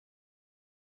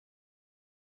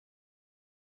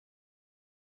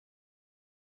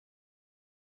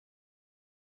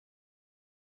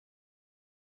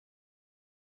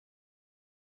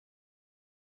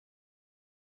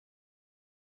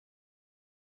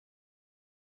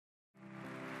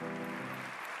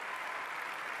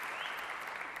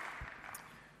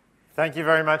Thank you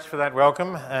very much for that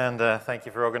welcome, and thank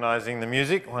you for organising the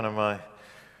music, one of my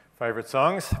favourite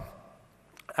songs.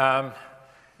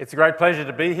 It's a great pleasure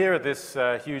to be here at this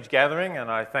huge gathering,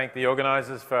 and I thank the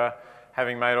organisers for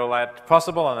having made all that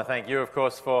possible, and I thank you, of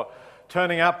course, for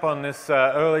turning up on this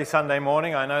early Sunday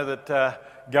morning. I know that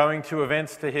going to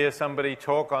events to hear somebody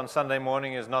talk on Sunday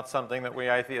morning is not something that we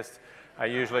atheists are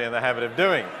usually in the habit of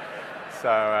doing,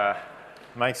 so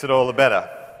makes it all the better.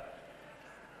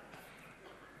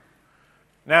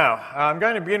 Now, I'm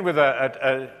going to begin with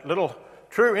a little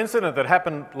true incident that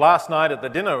happened last night at the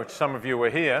dinner, which some of you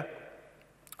were here,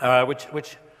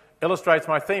 which illustrates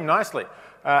my theme nicely.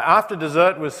 After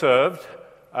dessert was served,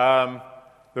 there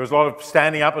was a lot of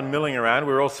standing up and milling around.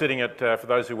 We were all sitting at, for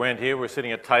those who weren't here, we were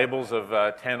sitting at tables of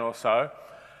 10 or so.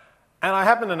 And I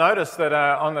happened to notice that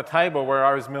on the table where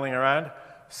I was milling around,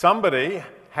 somebody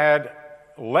had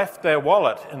left their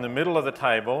wallet in the middle of the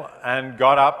table and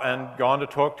got up and gone to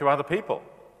talk to other people.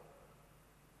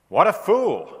 What a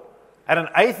fool! At an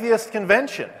atheist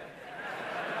convention.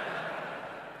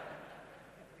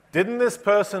 Didn't this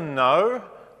person know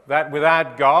that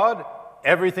without God,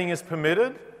 everything is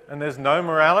permitted and there's no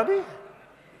morality?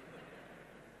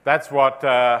 That's what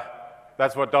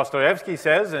Dostoevsky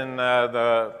says in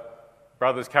the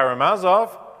Brothers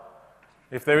Karamazov.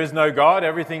 If there is no God,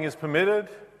 everything is permitted.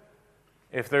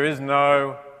 If there is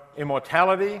no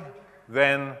immortality,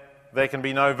 then there can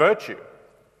be no virtue.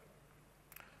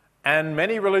 And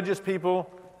many religious people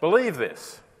believe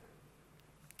this.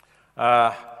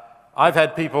 I've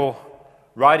had people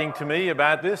writing to me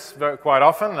about this quite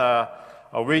often.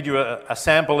 I'll read you a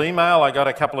sample email I got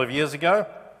a couple of years ago.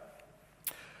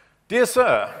 Dear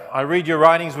Sir, I read your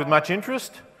writings with much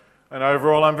interest, and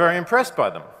overall I'm very impressed by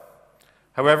them.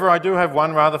 However, I do have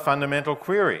one rather fundamental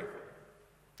query.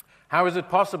 How is it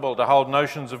possible to hold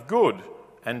notions of good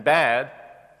and bad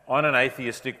on an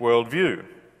atheistic worldview?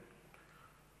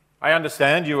 I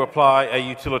understand you apply a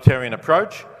utilitarian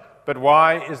approach, but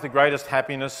why is the greatest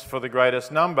happiness for the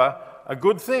greatest number a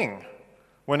good thing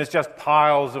when it's just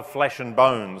piles of flesh and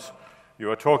bones you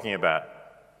are talking about?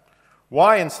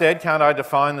 Why instead can't I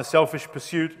define the selfish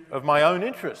pursuit of my own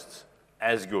interests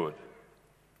as good?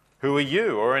 Who are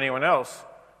you or anyone else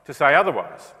to say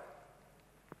otherwise?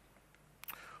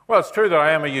 Well, it's true that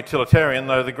I am a utilitarian,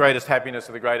 though the greatest happiness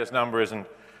of the greatest number isn't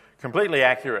completely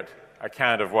accurate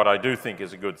account of what I do think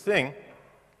is a good thing.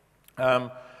 And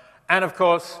of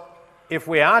course, if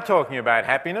we are talking about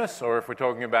happiness, or if we're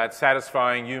talking about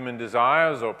satisfying human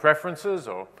desires or preferences,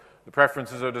 or the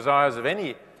preferences or desires of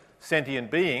any sentient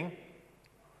being,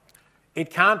 it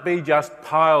can't be just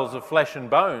piles of flesh and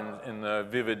bones in the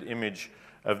vivid image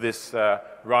of this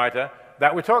writer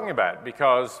that we're talking about,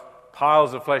 because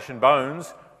piles of flesh and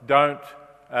bones don't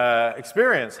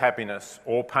experience happiness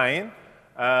or pain,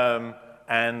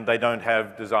 and they don't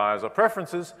have desires or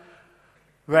preferences.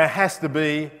 There has to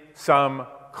be some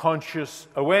conscious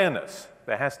awareness.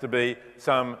 There has to be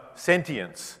some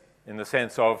sentience in the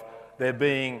sense of there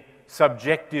being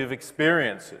subjective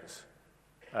experiences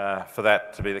for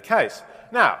that to be the case.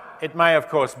 Now, it may of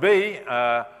course be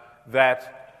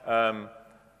that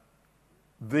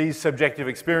these subjective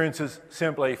experiences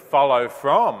simply follow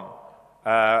from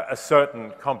a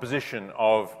certain composition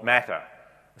of matter,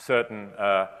 a certain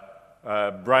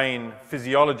brain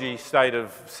physiology state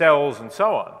of cells and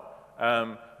so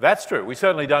on. That's true. We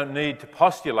certainly don't need to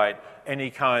postulate any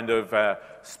kind of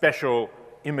special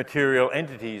immaterial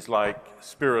entities like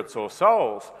spirits or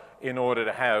souls in order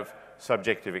to have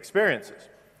subjective experiences.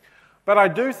 But I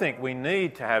do think we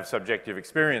need to have subjective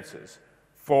experiences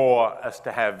for us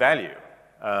to have value.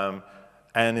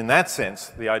 And in that sense,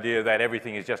 the idea that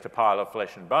everything is just a pile of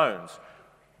flesh and bones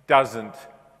doesn't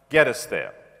get us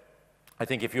there. I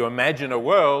think if you imagine a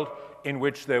world in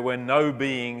which there were no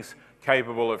beings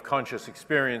capable of conscious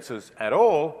experiences at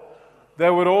all,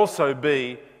 there would also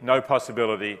be no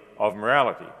possibility of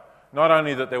morality. Not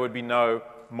only that there would be no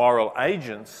moral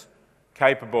agents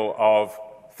capable of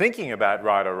thinking about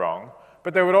right or wrong,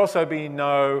 but there would also be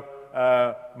no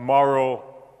moral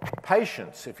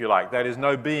patients, if you like. That is,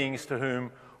 no beings to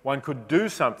whom one could do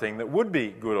something that would be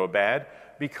good or bad,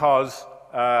 because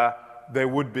there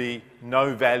would be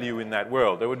no value in that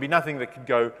world. There would be nothing that could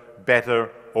go better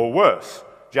or worse.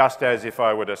 Just as if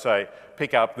I were to, say,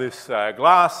 pick up this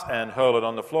glass and hurl it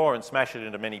on the floor and smash it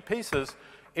into many pieces,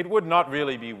 it would not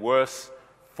really be worse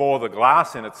for the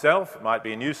glass in itself. It might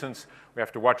be a nuisance. We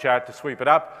have to watch out to sweep it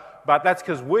up. But that's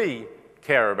because we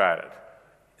care about it.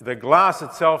 The glass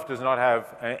itself does not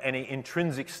have any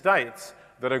intrinsic states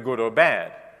that are good or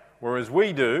bad, whereas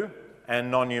we do,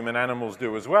 and non-human animals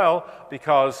do as well,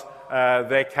 because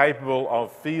they're capable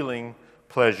of feeling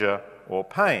pleasure or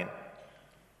pain.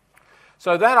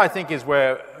 So that, I think, is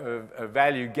where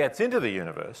value gets into the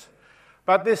universe.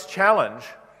 But this challenge,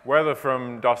 whether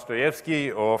from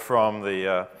Dostoevsky or from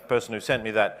the person who sent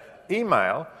me that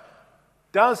email,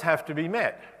 does have to be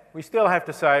met. We still have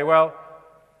to say, well,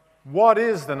 what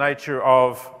is the nature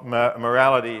of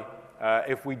morality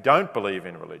if we don't believe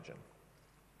in religion?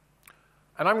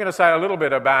 And I'm going to say a little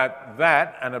bit about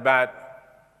that and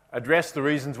address the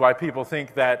reasons why people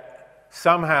think that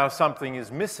somehow something is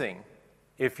missing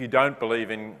if you don't believe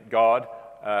in God.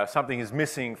 Something is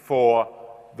missing for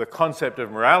the concept of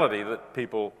morality that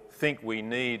people think we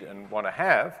need and want to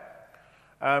have.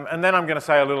 And then I'm going to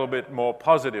say a little bit more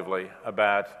positively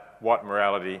about what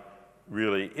morality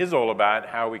really is all about,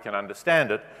 how we can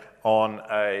understand it on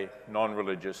a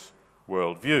non-religious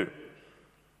worldview.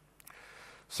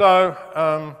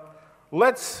 So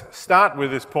let's start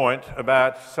with this point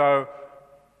about, so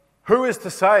who is to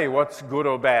say what's good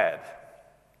or bad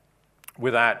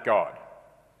without God?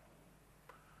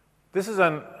 This is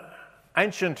an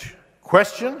ancient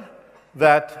question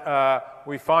that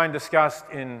we find discussed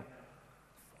in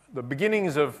the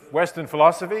beginnings of Western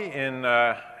philosophy in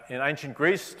ancient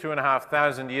Greece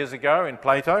 2,500 years ago in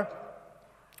Plato.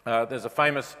 There's a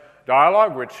famous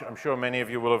dialogue, which I'm sure many of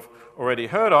you will have already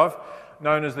heard of,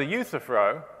 known as the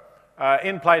Euthyphro.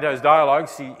 In Plato's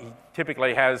dialogues, he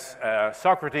typically has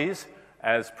Socrates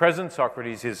as present.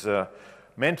 Socrates is a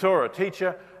mentor or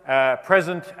teacher,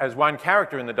 present as one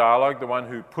character in the dialogue, the one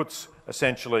who puts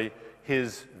essentially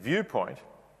his viewpoint,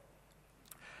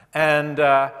 and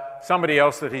somebody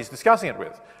else that he's discussing it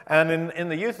with. And in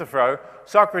the Euthyphro,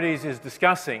 Socrates is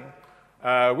discussing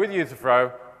with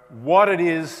Euthyphro what it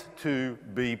is to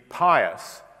be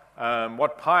pious,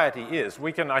 what piety is.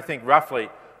 We can, I think, roughly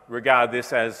regard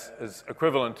this as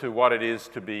equivalent to what it is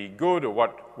to be good, or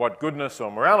what goodness or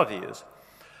morality is.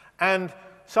 And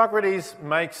Socrates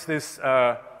makes this,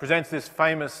 presents this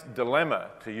famous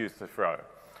dilemma to Euthyphro.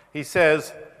 He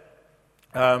says,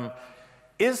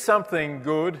 is something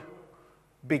good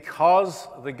because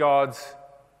the gods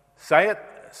say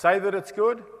that it's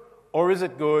good, or is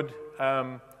it good,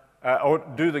 or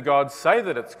do the gods say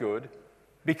that it's good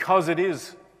because it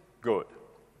is good?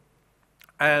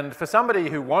 And for somebody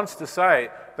who wants to say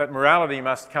that morality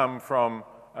must come from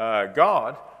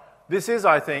God, this is,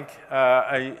 I think,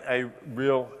 a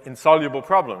real insoluble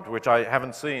problem to which I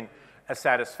haven't seen a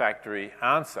satisfactory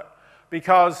answer.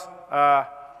 Because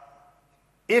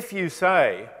if you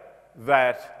say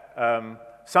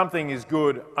that something is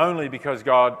good only because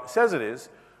God says it is,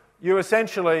 you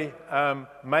essentially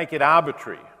make it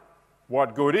arbitrary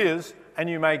what good is, and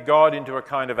you make God into a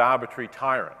kind of arbitrary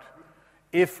tyrant.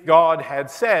 If God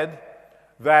had said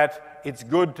that it's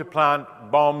good to plant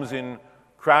bombs in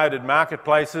crowded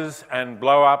marketplaces and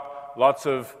blow up lots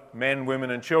of men,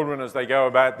 women, and children as they go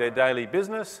about their daily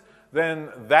business, then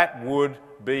that would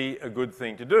be a good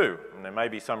thing to do. And there may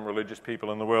be some religious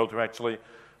people in the world who actually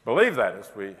believe that,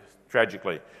 as we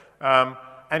tragically.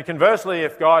 And conversely,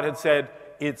 if God had said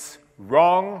it's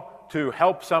wrong to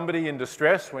help somebody in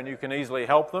distress when you can easily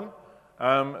help them,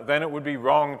 then it would be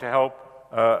wrong to help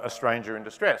a stranger in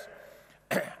distress.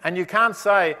 And you can't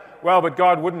say, well, but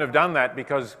God wouldn't have done that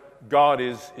because God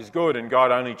is good and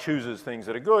God only chooses things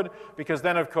that are good, because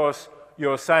then, of course,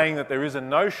 you're saying that there is a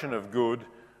notion of good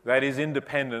that is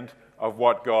independent of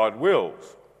what God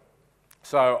wills.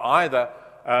 So either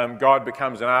God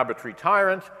becomes an arbitrary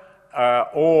tyrant,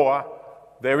 or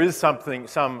there is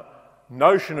some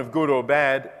notion of good or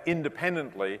bad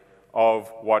independently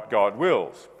of what God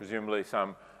wills, presumably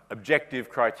some objective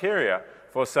criteria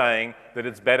for saying that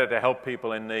it's better to help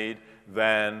people in need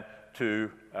than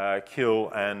to kill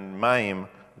and maim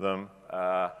them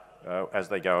as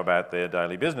they go about their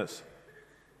daily business.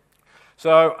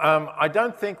 So I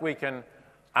don't think we can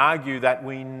argue that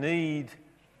we need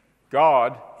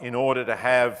God in order to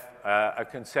have a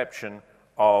conception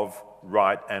of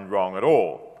right and wrong at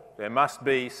all. There must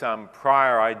be some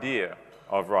prior idea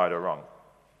of right or wrong.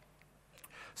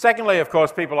 Secondly, of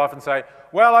course, people often say,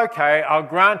 well, okay, I'll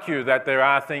grant you that there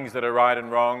are things that are right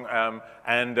and wrong,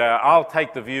 and I'll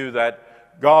take the view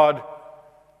that God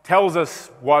tells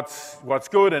us what's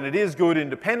good, and it is good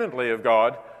independently of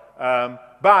God,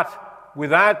 but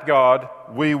without God,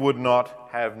 we would not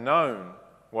have known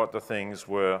what the things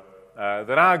were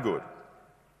that are good.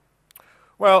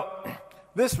 Well,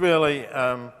 this really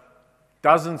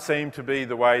doesn't seem to be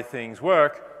the way things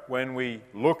work when we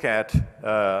look at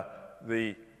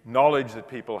the knowledge that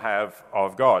people have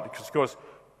of God. Because, of course,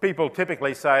 people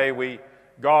typically say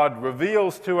God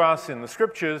reveals to us in the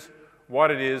Scriptures what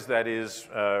it is that is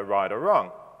right or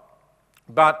wrong.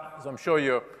 But, as I'm sure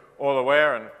you're all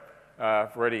aware and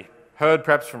already heard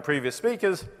perhaps from previous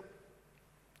speakers,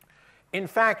 In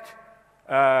fact,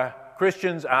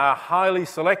 Christians are highly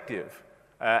selective,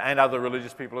 and other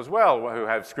religious people as well who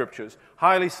have scriptures,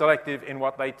 highly selective in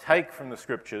what they take from the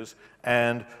scriptures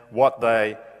and what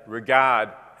they regard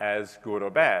as good or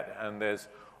bad. And there's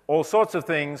all sorts of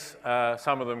things,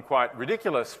 some of them quite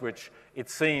ridiculous, which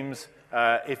it seems,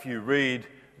 if you read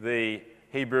the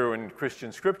Hebrew and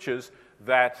Christian scriptures,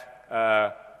 that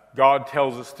God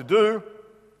tells us to do.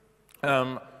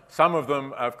 Some of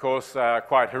them, of course, are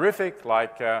quite horrific,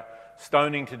 like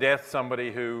stoning to death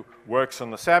somebody who works on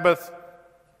the Sabbath.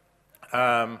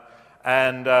 I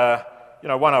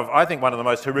think one of the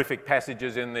most horrific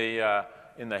passages in the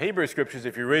Hebrew scriptures,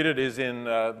 if you read it, is in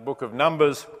the book of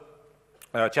Numbers,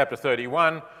 chapter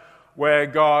 31, where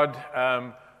God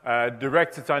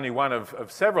directs, it's only one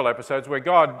of several episodes, where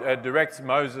God directs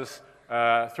Moses,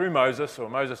 through Moses, or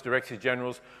Moses directs his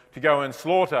generals, to go and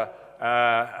slaughter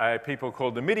a people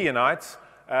called the Midianites.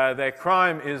 Their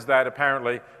crime is that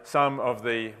apparently some of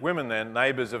the women, their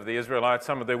neighbours of the Israelites,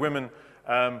 some of their women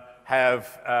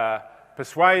have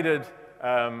persuaded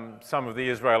some of the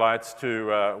Israelites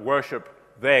to worship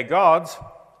their gods,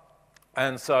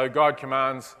 and so God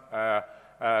commands the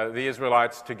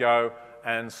Israelites to go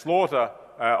and slaughter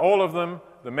all of them,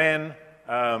 the men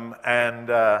and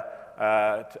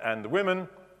the women,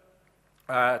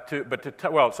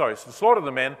 to slaughter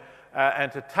the men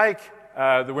and to take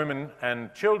the women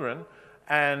and children,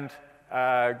 and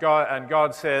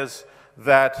God says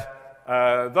that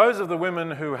those of the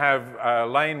women who have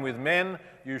lain with men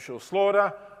you shall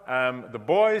slaughter, the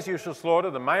boys you shall slaughter,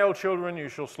 the male children you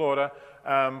shall slaughter,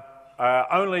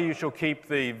 only you shall keep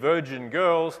the virgin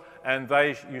girls, and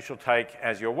they you shall take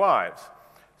as your wives.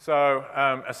 So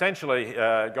essentially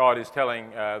God is telling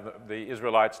the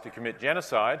Israelites to commit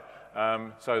genocide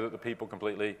so that the people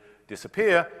completely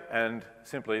disappear, and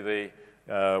simply the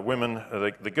women,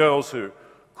 the girls who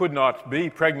could not be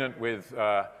pregnant with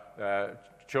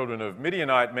children of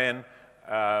Midianite men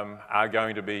are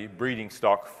going to be breeding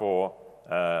stock for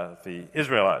the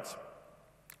Israelites.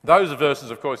 Those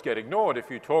verses, of course, get ignored if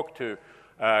you talk to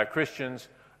Christians.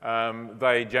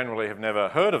 They generally have never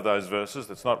heard of those verses.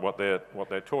 That's not what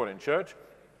they're taught in church,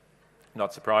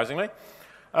 not surprisingly.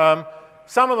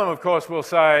 Some of them, of course, will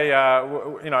say,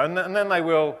 and then they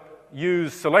will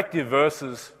use selective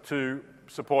verses to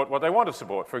support what they want to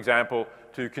support. For example,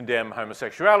 to condemn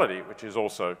homosexuality, which is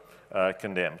also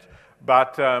condemned.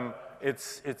 But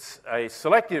it's a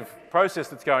selective process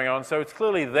that's going on, so it's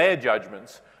clearly their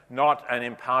judgments, not an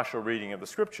impartial reading of the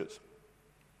scriptures.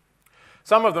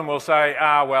 Some of them will say,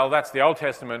 well, that's the Old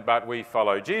Testament, but we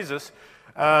follow Jesus.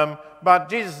 But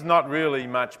Jesus is not really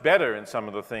much better in some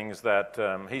of the things that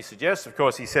he suggests. Of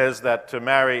course, he says that to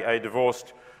marry a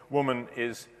divorced woman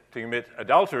is to commit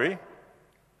adultery.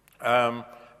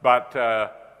 But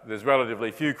there's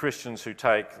relatively few Christians who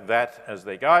take that as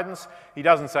their guidance. He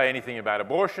doesn't say anything about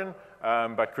abortion,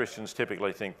 but Christians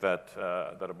typically think that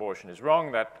abortion is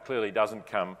wrong. That clearly doesn't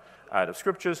come out of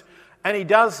scriptures. And he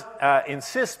does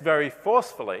insist very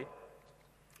forcefully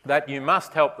that you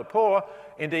must help the poor.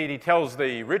 Indeed, he tells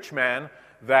the rich man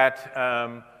that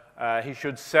he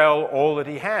should sell all that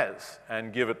he has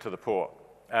and give it to the poor.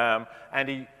 And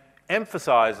he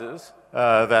emphasizes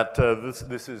that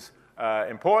this is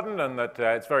important, and that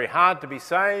it's very hard to be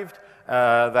saved,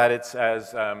 that it's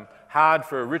as hard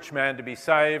for a rich man to be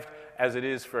saved as it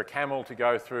is for a camel to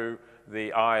go through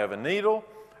the eye of a needle.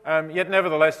 Yet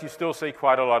nevertheless, you still see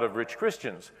quite a lot of rich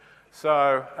Christians.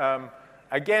 So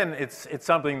again, it's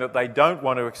something that they don't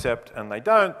want to accept, and they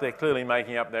don't. They're clearly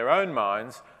making up their own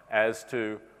minds as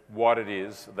to what it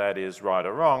is that is right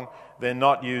or wrong. They're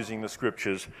not using the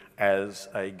scriptures as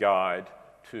a guide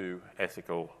to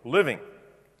ethical living.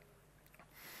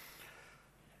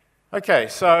 Okay,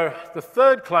 so the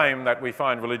third claim that we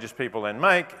find religious people then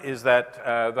make is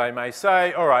that they may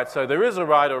say, all right, so there is a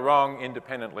right or wrong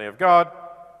independently of God.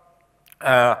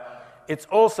 It's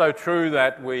also true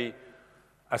that we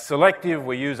are selective,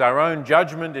 we use our own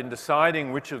judgment in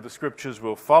deciding which of the scriptures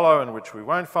we'll follow and which we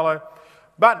won't follow.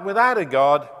 But without a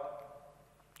God,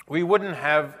 we wouldn't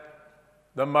have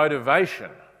the motivation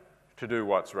to do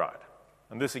what's right.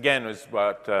 And this again is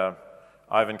what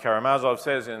Ivan Karamazov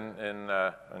says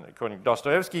according to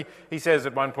Dostoevsky. He says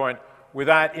at one point,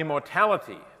 without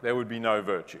immortality, there would be no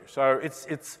virtue. So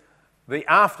it's the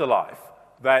afterlife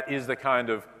that is the kind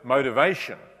of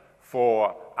motivation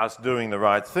for us doing the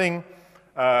right thing.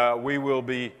 We will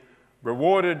be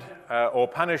rewarded or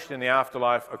punished in the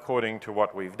afterlife according to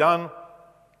what we've done.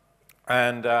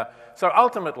 And so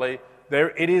ultimately,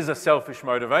 it is a selfish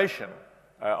motivation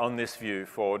on this view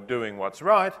for doing what's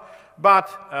right, but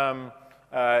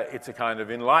it's a kind of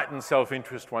enlightened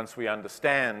self-interest once we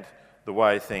understand the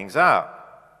way things are.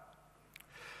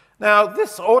 Now,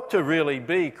 this ought to really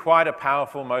be quite a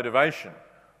powerful motivation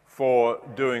for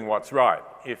doing what's right,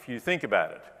 if you think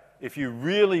about it. If you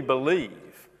really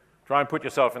believe, try and put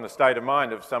yourself in the state of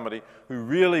mind of somebody who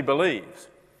really believes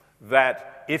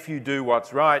that if you do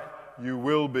what's right, you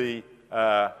will be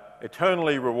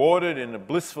eternally rewarded in a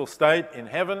blissful state in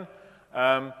heaven,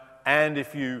 and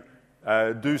if you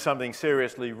do something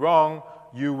seriously wrong,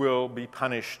 you will be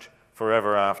punished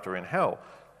forever after in hell.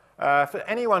 For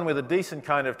anyone with a decent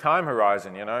kind of time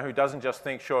horizon, you know, who doesn't just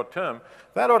think short term,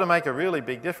 that ought to make a really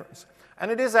big difference. And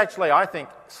it is actually, I think,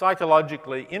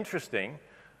 psychologically interesting,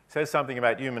 says something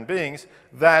about human beings,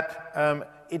 that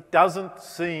it doesn't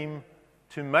seem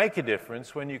to make a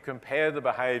difference when you compare the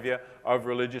behavior of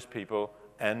religious people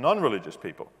and non-religious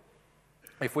people.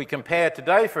 If we compare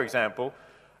today, for example,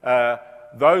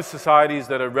 those societies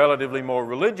that are relatively more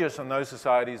religious and those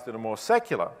societies that are more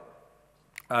secular,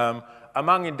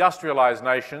 among industrialized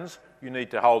nations, you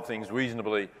need to hold things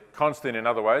reasonably constant in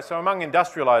other ways. So among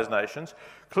industrialized nations,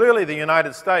 clearly the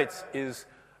United States is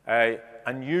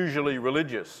unusually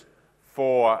religious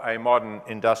for a modern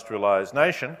industrialized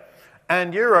nation.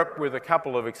 And Europe, with a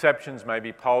couple of exceptions,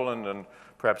 maybe Poland and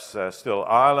perhaps still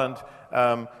Ireland,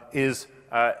 is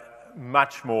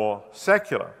much more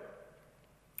secular.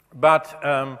 But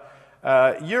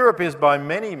Europe is, by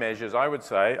many measures, I would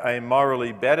say, a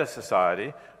morally better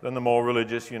society than the more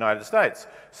religious United States.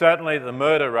 Certainly the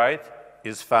murder rate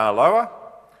is far lower.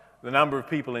 The number of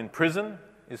people in prison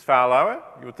is far lower.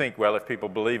 You would think, well, if people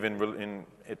believe in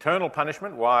eternal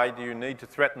punishment, why do you need to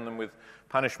threaten them with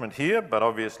punishment here? But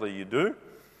obviously you do.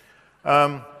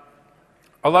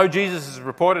 Although Jesus is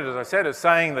reported, as I said, as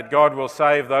saying that God will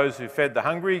save those who fed the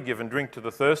hungry, given drink to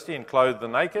the thirsty, and clothed the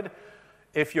naked,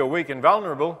 if you're weak and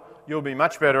vulnerable, you'll be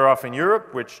much better off in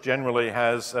Europe, which generally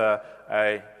has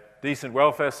a decent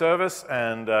welfare service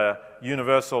and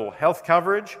universal health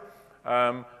coverage,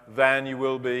 than you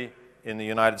will be in the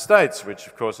United States, which,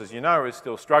 of course, as you know, is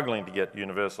still struggling to get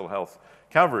universal health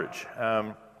coverage.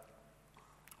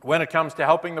 When it comes to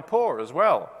helping the poor as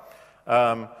well,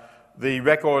 the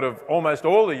record of almost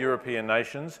all the European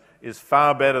nations is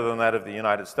far better than that of the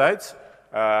United States.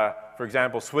 For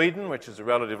example, Sweden, which is a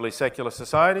relatively secular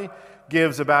society,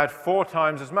 gives about 4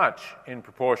 times as much in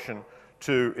proportion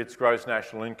to its gross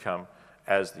national income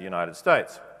as the United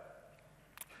States.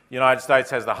 The United States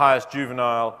has the highest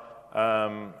juvenile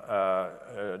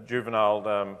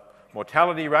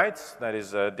mortality rates, that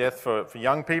is death for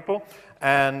young people,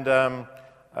 and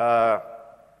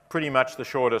pretty much the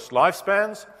shortest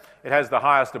lifespans. It has the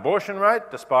highest abortion rate,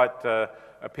 despite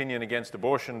opinion against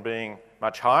abortion being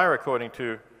much higher, according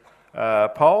to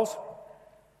polls.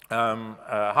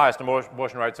 Highest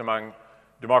abortion rates among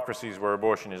democracies where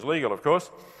abortion is legal, of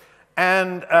course.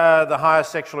 And the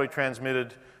highest sexually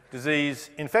transmitted disease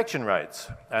infection rates,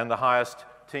 and the highest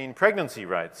teen pregnancy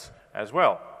rates as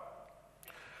well.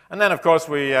 And then, of course,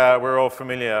 we're all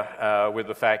familiar with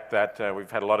the fact that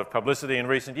we've had a lot of publicity in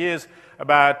recent years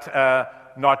about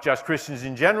not just Christians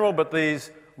in general, but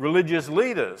these religious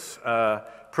leaders,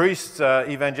 priests,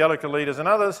 evangelical leaders and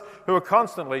others, who are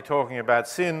constantly talking about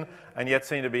sin and yet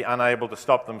seem to be unable to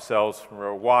stop themselves from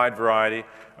a wide variety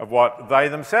of what they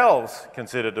themselves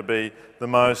consider to be the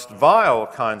most vile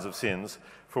kinds of sins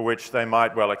for which they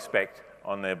might well expect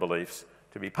on their beliefs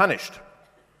to be punished.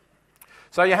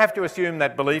 So you have to assume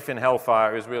that belief in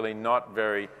hellfire is really not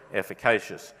very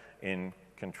efficacious in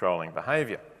controlling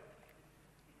behaviour.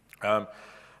 Now,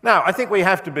 I think we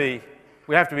have to be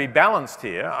balanced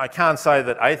here. I can't say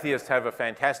that atheists have a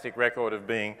fantastic record of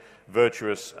being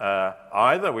virtuous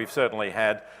either. We've certainly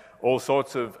had all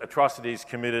sorts of atrocities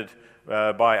committed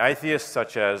by atheists,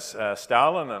 such as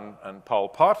Stalin and Pol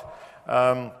Pot.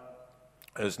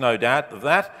 There's no doubt of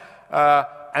that.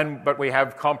 But we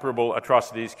have comparable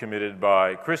atrocities committed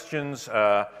by Christians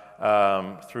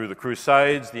through the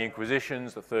Crusades, the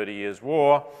Inquisitions, the 30 Years'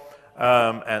 War,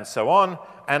 and so on.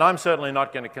 And I'm certainly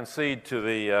not going to concede to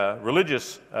the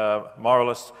religious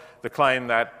moralists the claim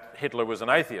that Hitler was an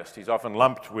atheist. He's often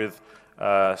lumped with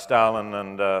Stalin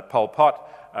and Pol Pot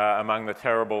among the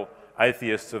terrible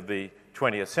atheists of the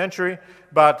 20th century.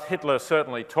 But Hitler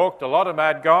certainly talked a lot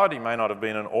about God. He may not have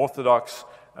been an orthodox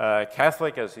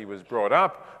Catholic as he was brought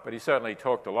up, but he certainly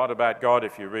talked a lot about God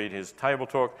if you read his table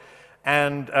talk.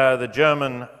 And the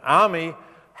German army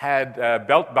had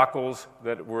belt buckles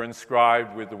that were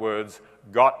inscribed with the words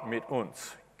Gott mit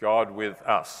uns, God with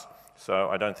us. So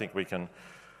I don't think we can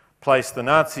place the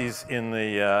Nazis in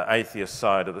the atheist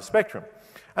side of the spectrum.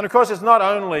 And of course, it's not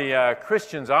only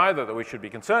Christians either that we should be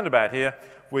concerned about here.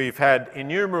 We've had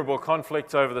innumerable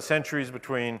conflicts over the centuries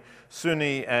between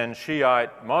Sunni and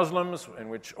Shiite Muslims, in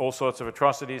which all sorts of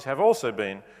atrocities have also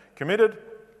been committed.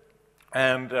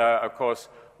 And of course,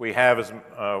 we have, as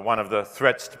one of the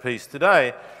threats to peace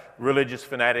today, religious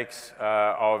fanatics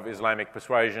of Islamic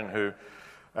persuasion who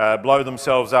blow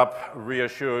themselves up,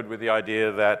 reassured with the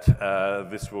idea that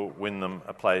this will win them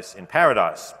a place in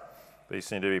paradise. These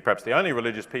seem to be perhaps the only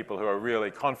religious people who are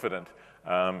really confident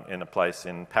in a place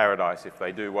in paradise if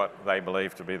they do what they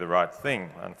believe to be the right thing,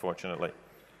 unfortunately.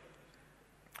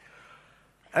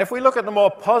 And if we look at the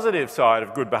more positive side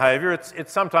of good behaviour,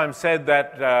 it's sometimes said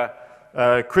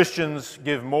that Christians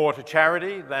give more to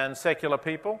charity than secular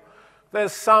people.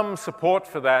 There's some support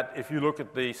for that if you look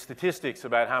at the statistics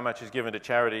about how much is given to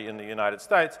charity in the United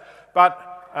States,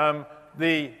 but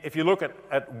if you look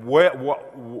at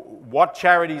what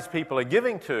charities people are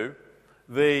giving to,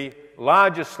 the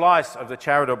largest slice of the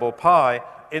charitable pie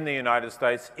in the United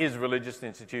States is religious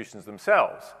institutions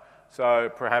themselves. So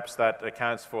perhaps that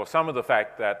accounts for some of the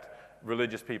fact that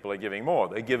religious people are giving more.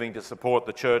 They're giving to support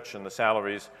the church and the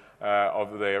salaries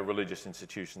of their religious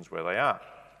institutions where they are.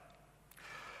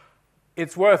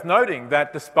 It's worth noting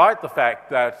that despite the fact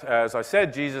that, as I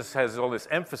said, Jesus has all this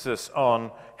emphasis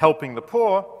on helping the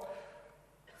poor,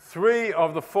 3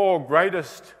 of the 4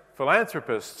 greatest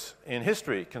philanthropists in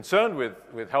history concerned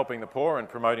with helping the poor and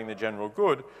promoting the general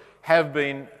good have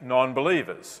been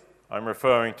non-believers. I'm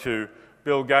referring to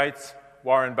Bill Gates,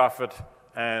 Warren Buffett,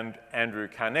 and Andrew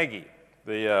Carnegie.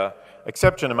 The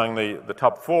exception among the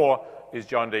top 4 is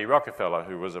John D. Rockefeller,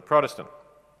 who was a Protestant.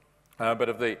 But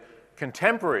of the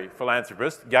contemporary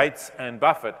philanthropists, Gates and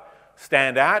Buffett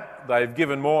stand out. They've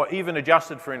given more, even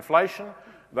adjusted for inflation.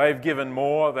 They've given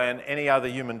more than any other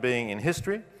human being in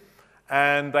history.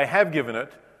 And they have given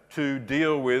it to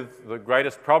deal with the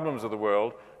greatest problems of the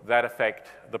world that affect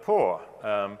the poor.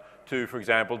 To, for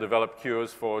example, develop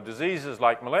cures for diseases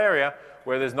like malaria,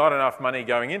 where there's not enough money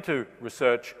going into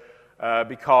research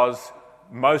because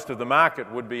most of the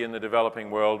market would be in the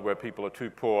developing world where people are too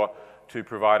poor to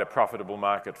provide a profitable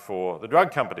market for the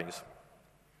drug companies.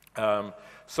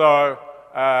 So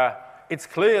it's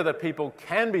clear that people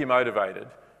can be motivated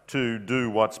to do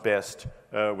what's best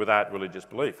without religious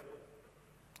belief.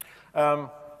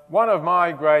 One of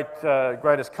my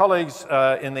greatest colleagues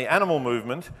in the animal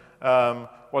movement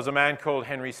was a man called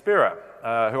Henry Spira,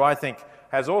 who I think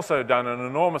has also done an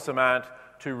enormous amount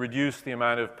to reduce the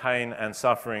amount of pain and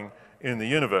suffering in the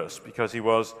universe, because he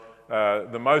was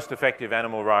the most effective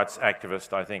animal rights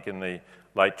activist, I think, in the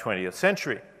late 20th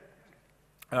century.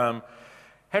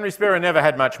 Henry Spira never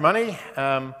had much money.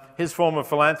 His form of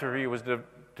philanthropy was to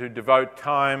devote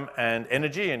time and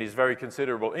energy and his very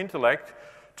considerable intellect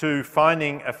to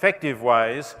finding effective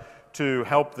ways to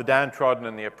help the downtrodden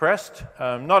and the oppressed.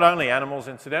 Not only animals,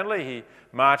 incidentally. He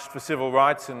marched for civil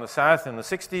rights in the South in the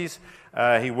 60s.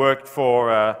 He worked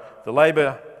for the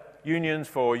labour unions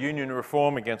for union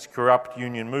reform against corrupt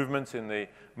union movements in the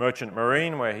merchant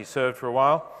marine, where he served for a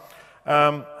while,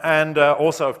 and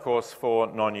also, of course, for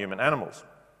non-human animals.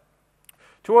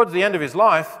 Towards the end of his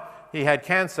life, he had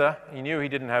cancer. He knew he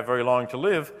didn't have very long to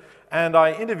live, and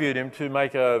I interviewed him to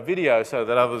make a video so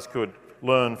that others could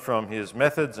learn from his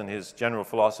methods and his general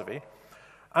philosophy.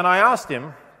 And I asked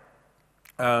him,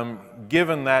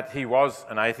 given that he was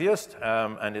an atheist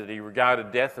and that he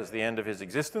regarded death as the end of his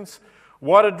existence,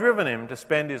 what had driven him to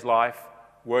spend his life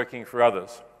working for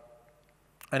others?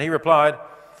 And he replied,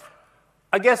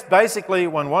 I guess basically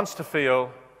one wants to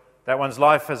feel that one's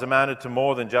life has amounted to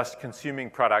more than just consuming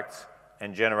products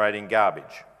and generating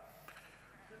garbage.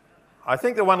 I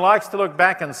think that one likes to look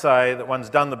back and say that one's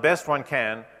done the best one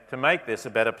can to make this a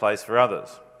better place for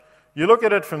others. You look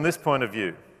at it from this point of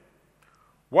view.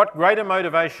 What greater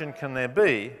motivation can there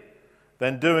be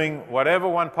than doing whatever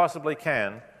one possibly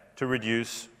can to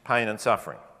reduce pain and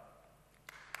suffering?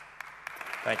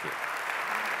 Thank you.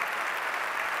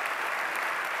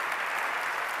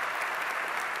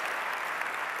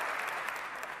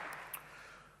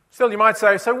 Still, you might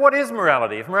say, so what is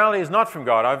morality? If morality is not from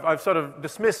God, I've sort of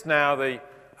dismissed now the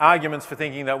arguments for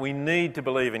thinking that we need to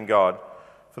believe in God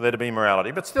for there to be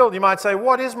morality. But still, you might say,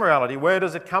 what is morality? Where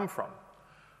does it come from?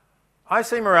 I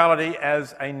see morality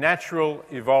as a natural,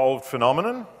 evolved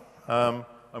phenomenon.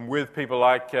 I'm with people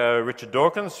like Richard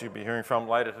Dawkins, you'll be hearing from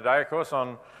later today, of course,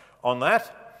 on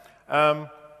that.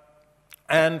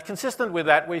 And consistent with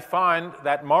that, we find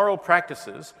that moral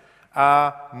practices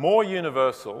are more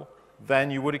universal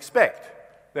than you would expect.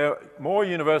 They're more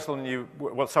universal than you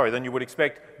would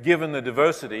expect given the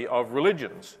diversity of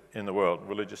religions in the world,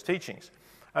 religious teachings.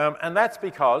 And that's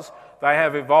because they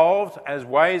have evolved as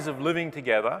ways of living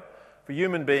together for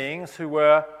human beings who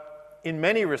were, in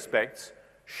many respects,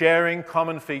 sharing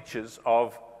common features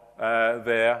of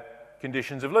their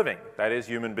conditions of living. That is,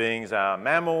 human beings are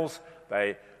mammals,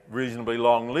 they reasonably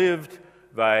long-lived,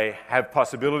 they have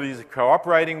possibilities of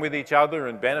cooperating with each other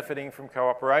and benefiting from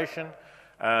cooperation.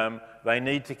 They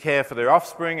need to care for their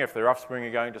offspring if their offspring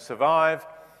are going to survive.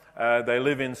 They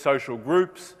live in social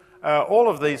groups. All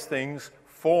of these things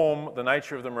form the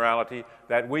nature of the morality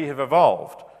that we have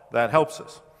evolved that helps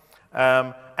us.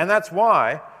 And that's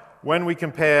why, when we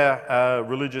compare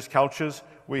religious cultures,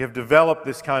 we have developed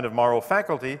this kind of moral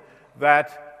faculty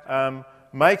that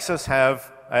makes us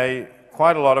have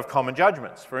quite a lot of common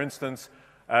judgments. For instance,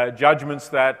 judgments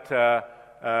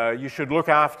that you should look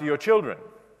after your children,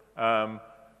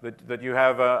 that you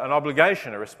have an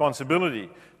obligation, a responsibility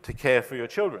to care for your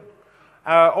children.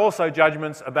 Also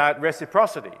judgments about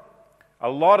reciprocity. A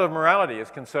lot of morality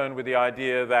is concerned with the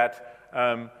idea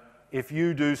that if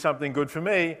you do something good for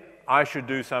me, I should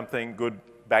do something good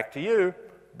back to you.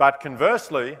 But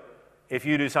conversely, if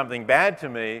you do something bad to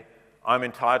me, I'm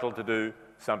entitled to do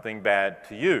something bad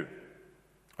to you.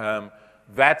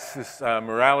 That's this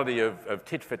morality of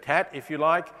tit for tat, if you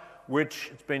like, which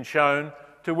has been shown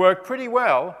to work pretty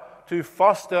well to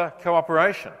foster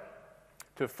cooperation,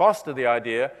 to foster the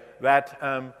idea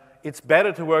that it's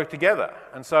better to work together.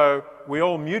 And so we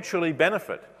all mutually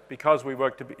benefit because we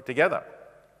work together.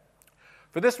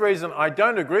 For this reason, I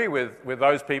don't agree with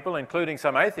those people, including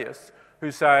some atheists,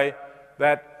 who say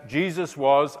that Jesus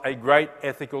was a great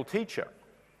ethical teacher.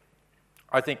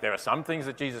 I think there are some things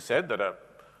that Jesus said that are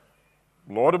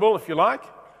laudable, if you like,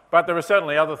 but there are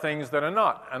certainly other things that are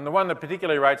not. And the one that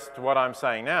particularly relates to what I'm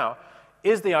saying now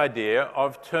is the idea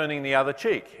of turning the other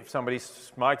cheek. If somebody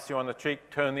smites you on the cheek,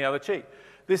 turn the other cheek.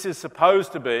 This is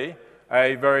supposed to be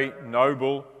a very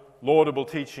noble, laudable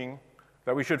teaching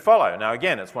that we should follow. Now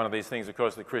again, it's one of these things, of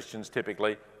course, that Christians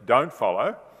typically don't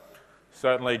follow.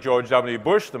 Certainly George W.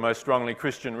 Bush, the most strongly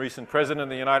Christian recent president of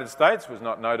the United States, was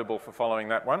not notable for following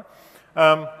that one.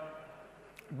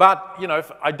 But, you know,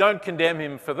 I don't condemn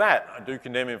him for that. I do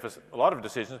condemn him for a lot of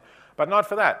decisions, but not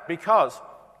for that. Because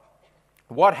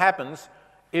what happens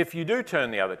if you do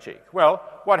turn the other cheek? Well,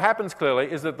 what happens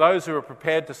clearly is that those who are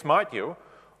prepared to smite you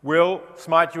will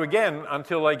smite you again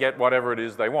until they get whatever it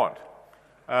is they want.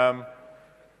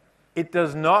 It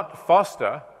does not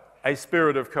foster a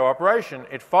spirit of cooperation.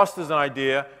 It fosters an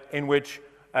idea in which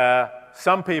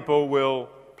some people will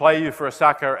play you for a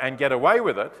sucker and get away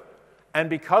with it, and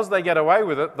because they get away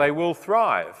with it, they will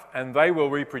thrive and they will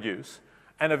reproduce,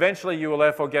 and eventually you will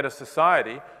therefore get a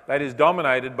society that is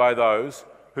dominated by those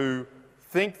who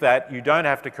think that you don't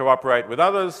have to cooperate with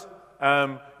others,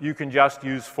 you can just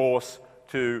use force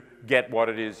to get what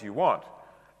it is you want.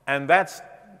 And that's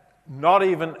not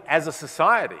even as a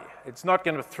society. It's not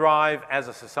going to thrive as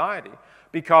a society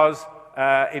because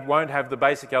it won't have the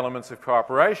basic elements of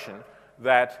cooperation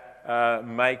that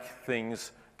make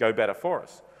things go better for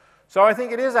us. So I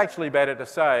think it is actually better to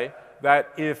say that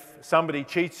if somebody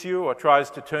cheats you or tries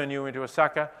to turn you into a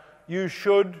sucker, you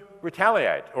should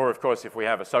retaliate. Or, of course, if we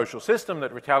have a social system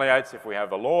that retaliates, if we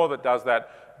have a law that does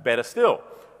that, better still.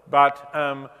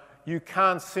 But you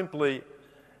can't simply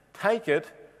take it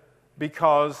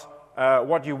because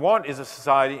what you want is a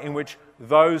society in which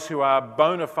those who are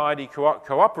bona fide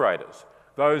cooperators,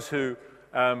 those who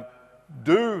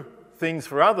do things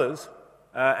for others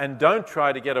and don't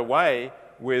try to get away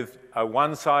with a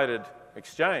one-sided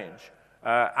exchange,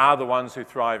 are the ones who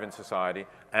thrive in society,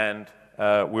 and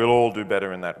we'll all do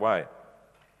better in that way.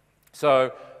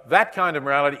 So that kind of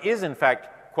morality is, in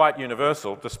fact, quite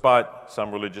universal, despite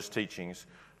some religious teachings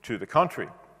to the contrary.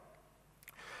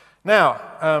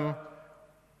 Now,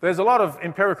 there's a lot of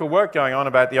empirical work going on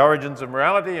about the origins of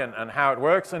morality and how it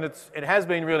works, and it has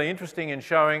been really interesting in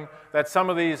showing that some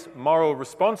of these moral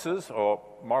responses or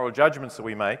moral judgments that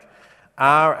we make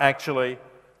are actually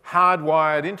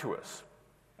hardwired into us.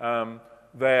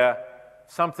 They're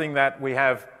something that we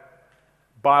have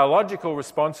biological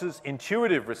responses,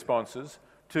 intuitive responses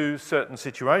to certain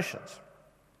situations.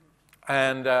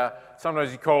 And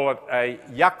sometimes you call it a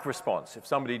yuck response. If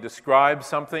somebody describes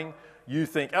something, you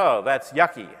think, oh, that's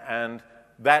yucky, and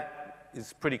that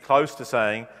is pretty close to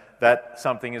saying that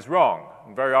something is wrong.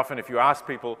 And very often if you ask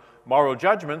people moral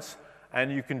judgments,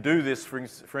 and you can do this,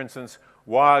 for instance,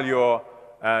 while you're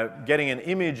getting an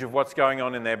image of what's going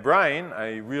on in their brain,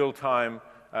 a real-time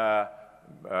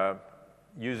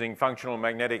using functional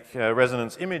magnetic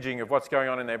resonance imaging of what's going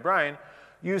on in their brain,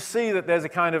 you see that there's a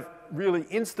kind of really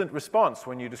instant response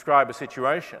when you describe a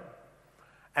situation.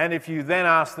 And if you then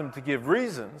ask them to give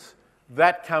reasons,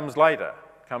 that comes later,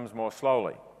 comes more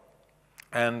slowly.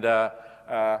 And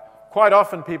quite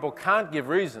often people can't give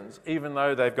reasons, even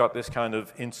though they've got this kind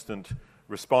of instant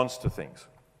response to things.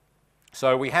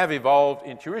 So we have evolved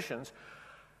intuitions,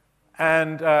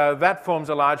 and that forms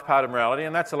a large part of morality,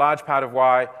 and that's a large part of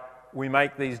why we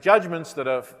make these judgments that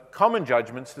are common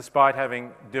judgments despite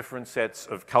having different sets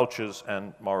of cultures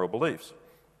and moral beliefs.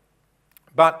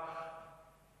 But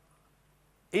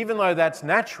even though that's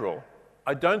natural,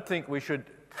 I don't think we should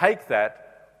take that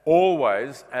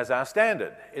always as our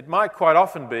standard. It might quite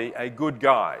often be a good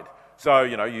guide. So,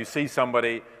 you see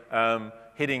somebody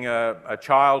hitting a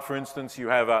child, for instance, you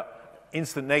have an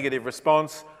instant negative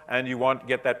response and you want to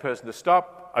get that person to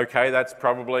stop. Okay, that's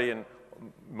probably, in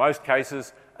most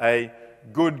cases, a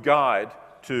good guide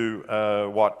to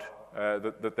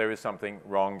that there is something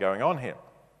wrong going on here.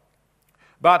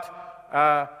 But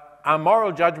our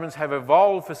moral judgments have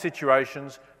evolved for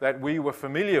situations that we were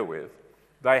familiar with.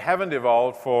 They haven't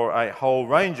evolved for a whole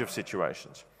range of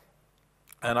situations.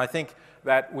 And I think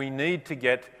that we need to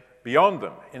get beyond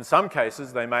them. In some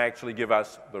cases, they may actually give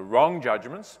us the wrong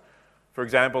judgments. For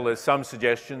example, there's some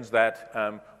suggestions that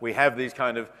we have these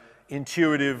kind of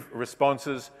intuitive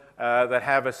responses that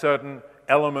have a certain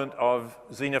element of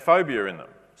xenophobia in them,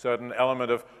 certain element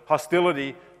of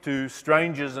hostility to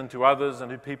strangers and to others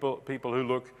and to people who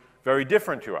look very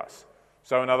different to us.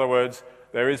 So in other words,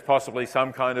 there is possibly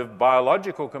some kind of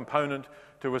biological component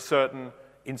to a certain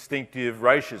instinctive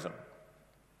racism.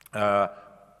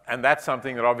 And that's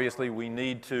something that obviously we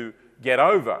need to get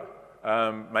over.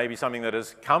 Maybe something that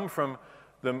has come from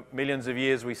the millions of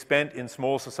years we spent in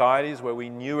small societies where we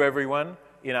knew everyone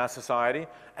in our society,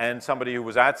 and somebody who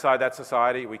was outside that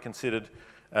society we considered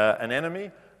an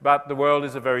enemy. But the world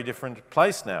is a very different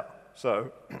place now.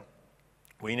 So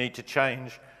we need to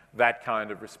change that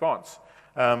kind of response.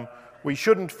 We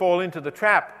shouldn't fall into the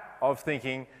trap of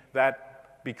thinking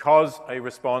that because a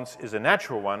response is a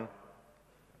natural one,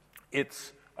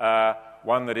 it's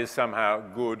one that is somehow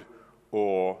good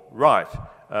or right.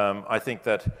 I think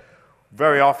that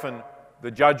very often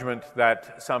the judgment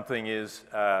that something is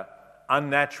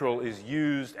unnatural is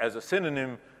used as a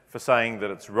synonym for saying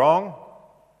that it's wrong,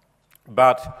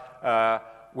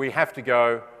 but we have to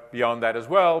go beyond that as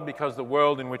well, because the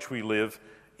world in which we live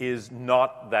is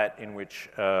not that in which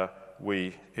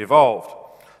we evolved.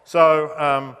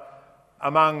 So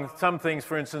among some things,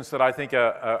 for instance, that I think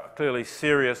are clearly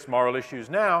serious moral issues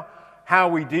now, how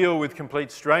we deal with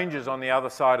complete strangers on the other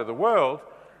side of the world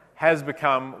has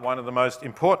become one of the most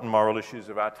important moral issues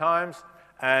of our times,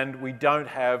 and we don't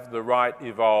have the right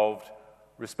evolved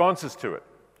responses to it.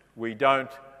 We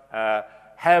don't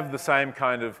have the same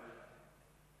kind of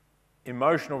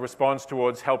emotional response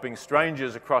towards helping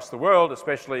strangers across the world,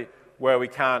 especially where we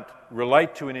can't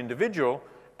relate to an individual,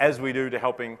 as we do to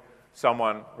helping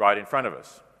someone right in front of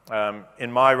us.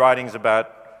 In my writings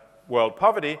about world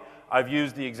poverty, I've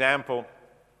used the example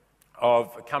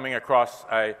of coming across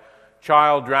a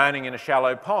child drowning in a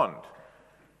shallow pond.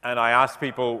 And I asked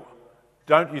people,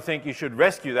 don't you think you should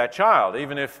rescue that child,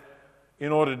 even if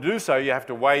in order to do so you have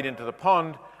to wade into the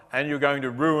pond and you're going to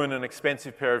ruin an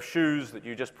expensive pair of shoes that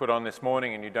you just put on this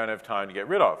morning and you don't have time to get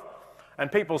rid of?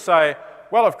 And people say,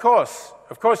 well, of course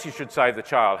you should save the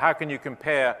child. How can you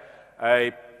compare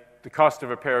the cost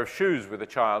of a pair of shoes with a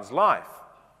child's life?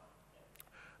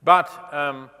 But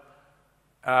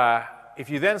if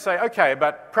you then say, okay,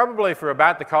 but probably for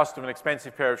about the cost of an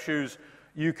expensive pair of shoes,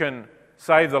 you can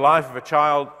save the life of a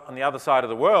child on the other side of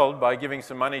the world by giving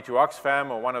some money to Oxfam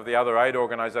or one of the other aid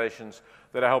organizations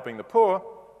that are helping the poor,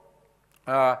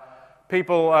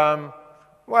 people,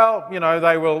 well,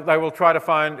 they will try to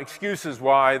find excuses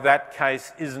why that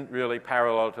case isn't really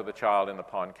parallel to the child in the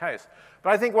pond case.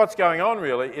 But I think what's going on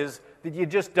really is that you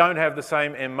just don't have the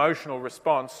same emotional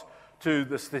response to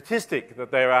the statistic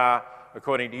that there are,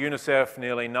 according to UNICEF,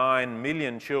 nearly 9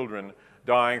 million children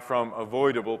dying from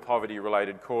avoidable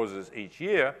poverty-related causes each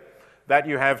year, that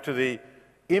you have to the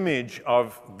image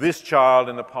of this child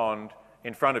in the pond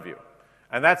in front of you.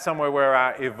 And that's somewhere where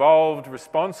our evolved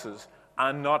responses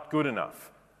are not good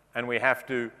enough. And we have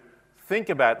to think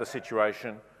about the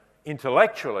situation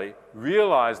intellectually,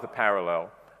 realize the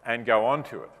parallel, and go on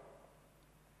to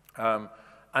it.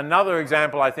 Another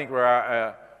example, I think, where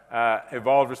our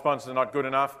evolved responses are not good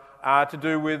enough are to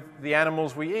do with the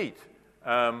animals we eat,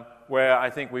 where I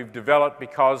think we've developed,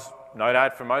 because, no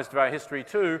doubt for most of our history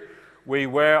too, we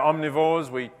were omnivores,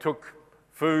 we took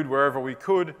food wherever we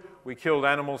could, we killed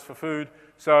animals for food,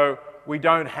 so we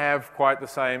don't have quite the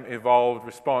same evolved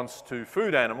response to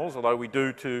food animals, although we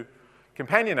do to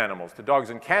companion animals. To dogs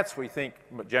and cats, we think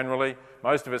generally,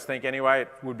 most of us think anyway, it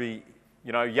would be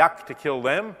yuck to kill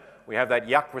them. We have that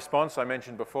yuck response I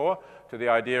mentioned before to the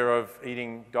idea of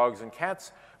eating dogs and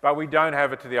cats, but we don't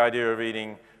have it to the idea of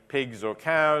eating pigs or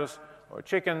cows or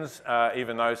chickens,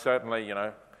 even though certainly, you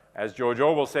know, as George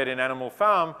Orwell said in Animal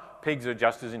Farm, pigs are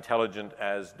just as intelligent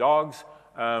as dogs.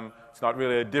 It's not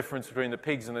really a difference between the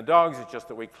pigs and the dogs, it's just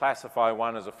that we classify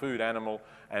one as a food animal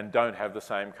and don't have the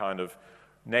same kind of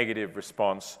negative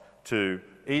response to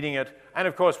eating it. And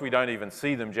of course, we don't even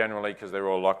see them generally because they're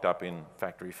all locked up in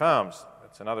factory farms.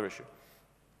 That's another issue.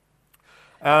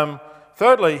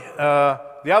 Thirdly,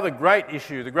 the other great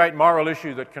issue, the great moral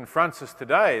issue that confronts us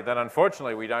today that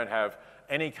unfortunately we don't have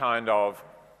any kind of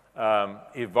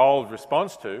evolved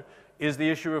response to is the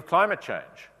issue of climate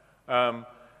change.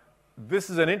 This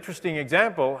is an interesting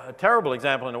example, a terrible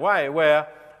example in a way, where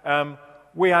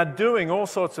we are doing all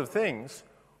sorts of things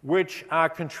which are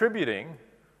contributing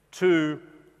to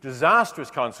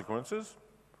disastrous consequences.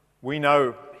 We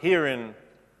know here in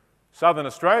southern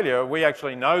Australia, we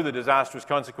actually know the disastrous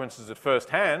consequences at first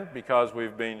hand because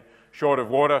we've been short of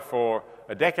water for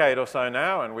a decade or so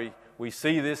now, and we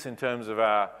see this in terms of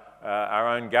our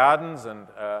own gardens and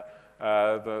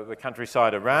the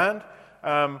countryside around.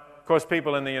 Of course,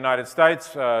 people in the United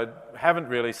States haven't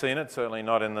really seen it, certainly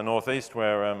not in the northeast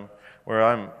where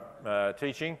I'm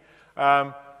teaching.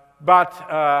 But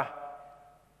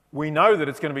we know that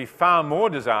it's going to be far more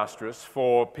disastrous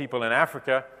for people in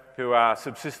Africa who are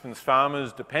subsistence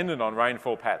farmers dependent on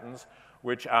rainfall patterns,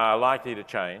 which are likely to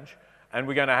change. And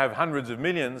we're going to have hundreds of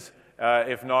millions,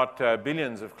 if not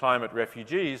billions, of climate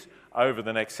refugees over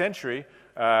the next century,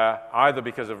 either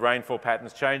because of rainfall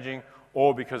patterns changing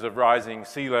or because of rising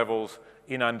sea levels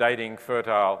inundating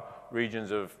fertile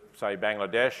regions of, say,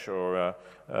 Bangladesh or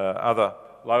other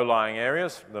low-lying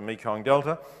areas, the Mekong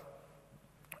Delta.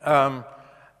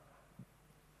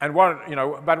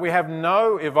 But we have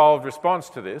no evolved response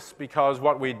to this because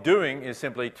what we're doing is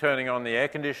simply turning on the air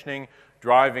conditioning,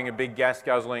 driving a big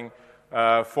gas-guzzling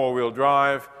four-wheel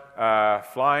drive,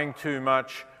 flying too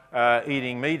much,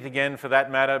 eating meat again for that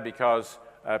matter, because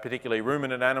particularly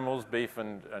ruminant animals, beef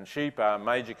and sheep, are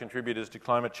major contributors to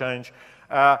climate change.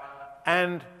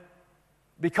 And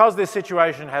because this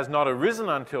situation has not arisen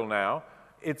until now,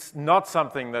 it's not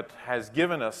something that has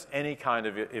given us any kind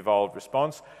of evolved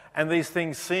response, and these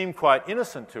things seem quite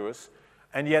innocent to us,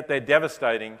 and yet they're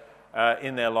devastating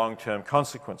in their long-term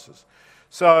consequences.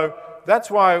 So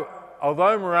that's why,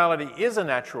 although morality is a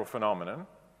natural phenomenon,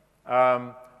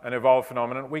 an evolved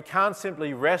phenomenon, we can't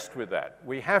simply rest with that.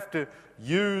 We have to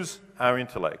use our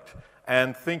intellect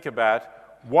and think about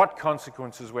what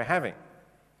consequences we're having.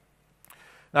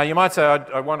 Now, you might say,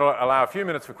 I want to allow a few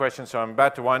minutes for questions, so I'm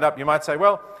about to wind up. You might say,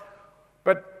 well,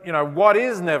 but, you know, what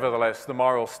is nevertheless the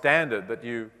moral standard that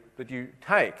you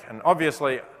take? And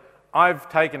obviously, I've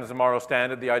taken as a moral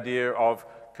standard the idea of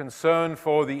concern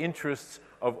for the interests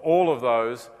of all of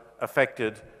those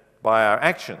affected by our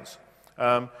actions.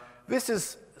 This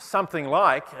is something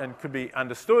like, and could be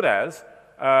understood as,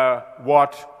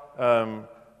 what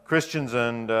Christians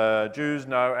and Jews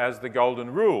know as the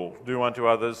Golden Rule: do unto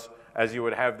others as you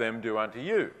would have them do unto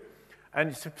you.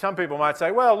 And some people might say,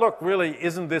 well, look, really,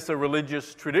 isn't this a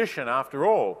religious tradition, after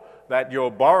all, that you're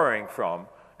borrowing from,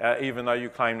 even though you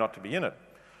claim not to be in it?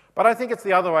 But I think it's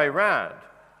the other way around.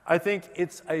 I think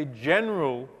it's a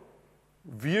general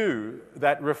view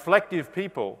that reflective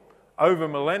people over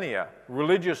millennia,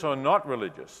 religious or not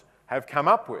religious, have come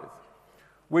up with,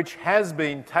 which has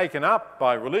been taken up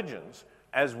by religions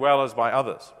as well as by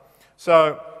others.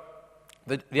 So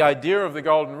the idea of the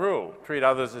Golden Rule, treat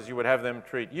others as you would have them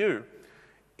treat you,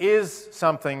 is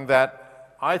something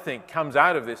that I think comes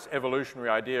out of this evolutionary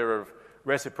idea of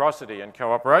reciprocity and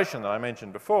cooperation that I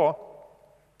mentioned before,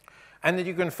 and that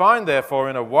you can find, therefore,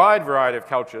 in a wide variety of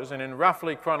cultures, and in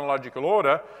roughly chronological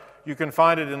order. You can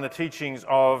find it in the teachings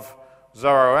of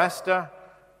Zoroaster,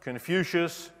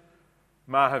 Confucius,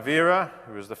 Mahavira,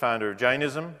 who was the founder of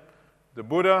Jainism, the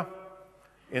Buddha,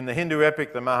 in the Hindu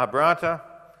epic, the Mahabharata,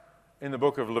 in the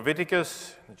book of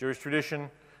Leviticus, the Jewish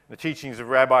tradition, the teachings of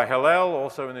Rabbi Hillel,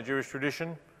 also in the Jewish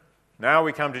tradition. Now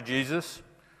we come to Jesus,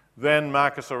 then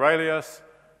Marcus Aurelius,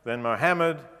 then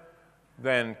Mohammed,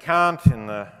 then Kant in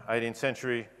the 18th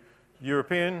century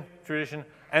European tradition,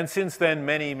 and since then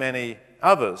many, many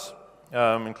others,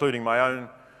 including my own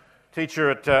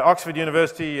teacher at Oxford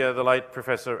University, the late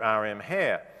Professor R.M.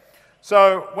 Hare.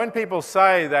 So when people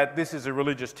say that this is a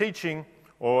religious teaching,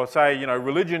 or say, you know,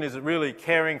 religion isn't really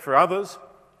caring for others,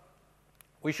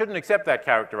 we shouldn't accept that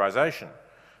characterization.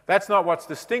 That's not what's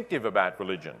distinctive about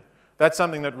religion. That's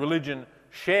something that religion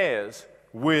shares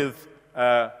with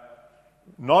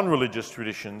non-religious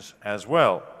traditions as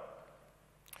well.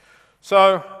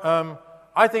 So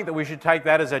I think that we should take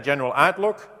that as a general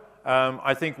outlook.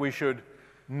 I think we should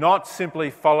not simply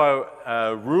follow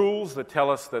rules that tell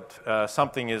us that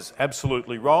something is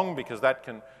absolutely wrong, because that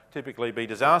can typically be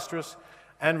disastrous.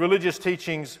 And religious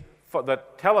teachings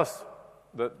that tell us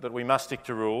that we must stick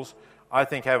to rules, I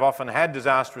think have often had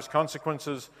disastrous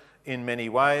consequences in many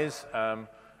ways.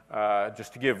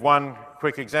 Just to give one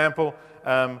quick example,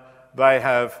 they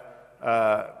have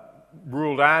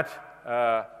ruled out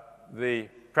the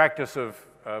practice of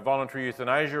voluntary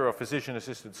euthanasia or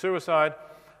physician-assisted suicide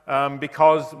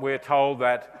because we're told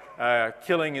that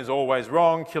killing is always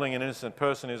wrong, killing an innocent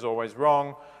person is always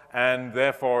wrong, and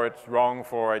therefore it's wrong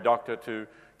for a doctor to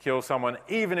kill someone,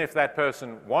 even if that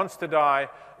person wants to die,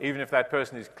 even if that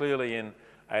person is clearly in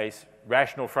a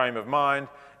rational frame of mind,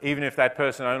 even if that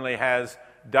person only has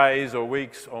days or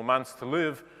weeks or months to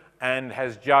live and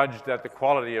has judged that the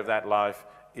quality of that life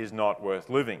is not worth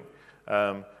living.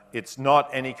 It's not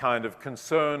any kind of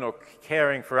concern or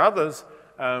caring for others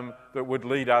that would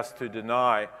lead us to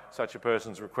deny such a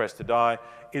person's request to die.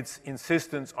 It's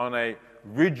insistence on a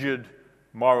rigid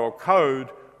moral code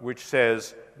which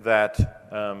says that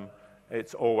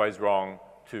it's always wrong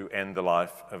to end the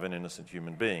life of an innocent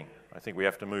human being. I think we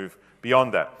have to move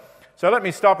beyond that. So let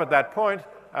me stop at that point.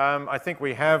 I think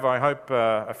we have, I hope,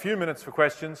 a few minutes for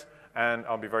questions, and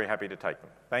I'll be very happy to take them.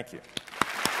 Thank you.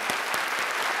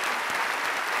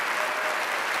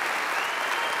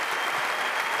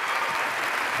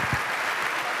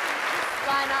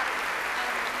 Line up,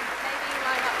 maybe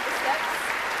line up the steps.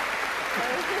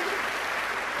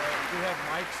 We do have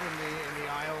mics in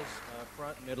the aisles,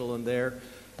 front, middle, and there.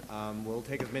 We'll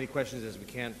take as many questions as we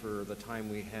can for the time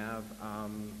we have.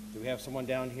 Do we have someone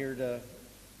down here to...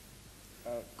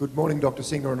 Good morning, Dr.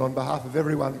 Singer, and on behalf of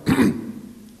everyone,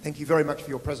 thank you very much for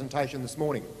your presentation this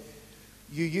morning.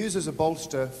 You use as a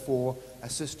bolster for a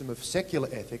system of secular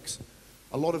ethics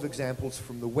a lot of examples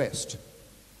from the West,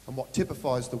 and what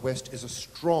typifies the West is a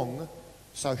strong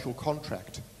social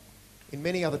contract. In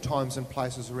many other times and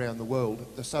places around the world,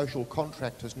 the social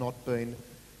contract has not been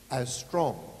as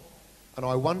strong, and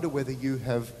I wonder whether you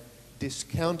have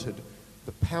discounted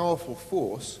the powerful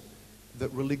force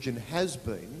that religion has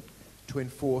been to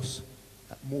enforce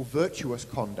more virtuous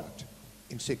conduct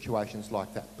in situations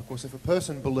like that. Because if a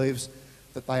person believes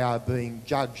that they are being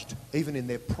judged, even in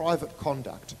their private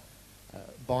conduct,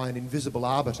 by an invisible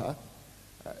arbiter,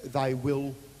 they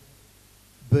will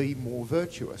be more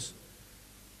virtuous.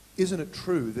 Isn't it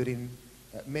true that in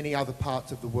many other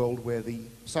parts of the world where the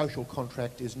social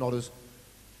contract is not as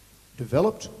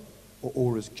developed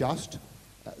or as just,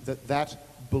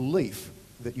 that belief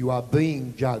that you are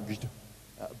being judged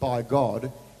by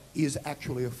God is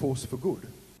actually a force for good?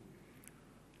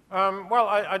 Well,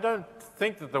 I don't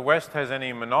think that the West has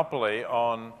any monopoly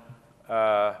on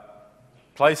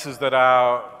places that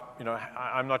are,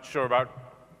 I'm not sure about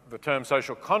the term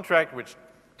social contract, which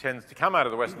tends to come out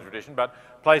of the Western tradition, but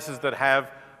places that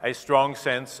have a strong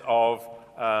sense of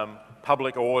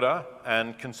public order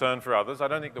and concern for others. I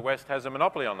don't think the West has a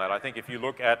monopoly on that. I think if you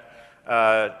look at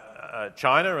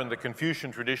China and the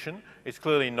Confucian tradition, it's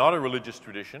clearly not a religious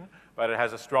tradition, but it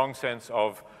has a strong sense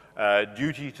of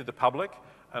duty to the public,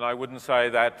 and I wouldn't say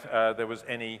that there was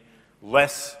any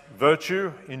less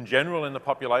virtue in general in the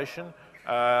population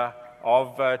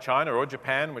of China or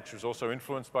Japan, which was also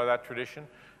influenced by that tradition,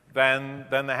 than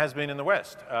there has been in the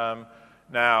West.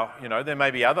 Now, there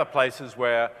may be other places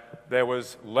where there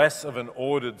was less of an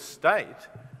ordered state,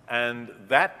 and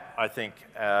that, I think,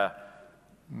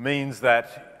 means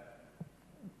that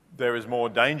there is more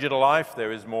danger to life,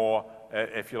 there is more,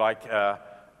 if you like,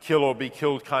 kill or be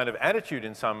killed kind of attitude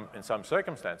in some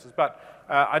circumstances. But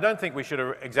I don't think we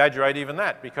should exaggerate even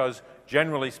that, because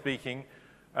generally speaking,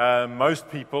 most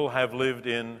people have lived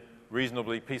in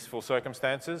reasonably peaceful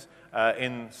circumstances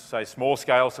in, say,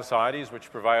 small-scale societies,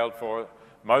 which prevailed for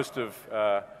most of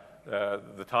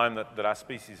the time that our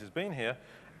species has been here.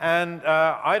 And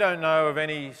I don't know of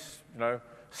any,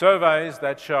 surveys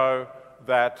that show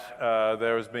that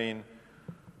there has been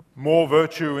more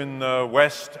virtue in the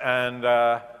West and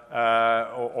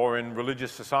or in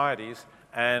religious societies,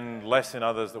 and less in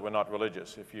others that were not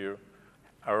religious. If you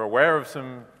are aware of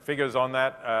some figures on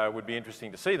that, it would be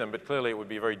interesting to see them, but clearly it would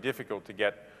be very difficult to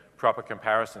get proper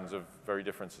comparisons of very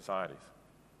different societies.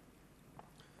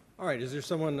 All right, is there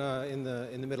someone in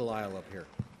the middle aisle up here?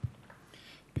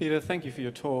 Peter, thank you for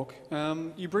your talk.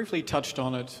 You briefly touched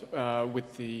on it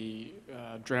with the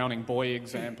drowning boy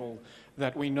example,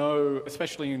 that we know,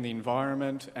 especially in the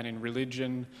environment and in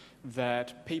religion,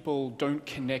 that people don't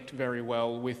connect very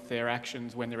well with their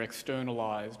actions when they're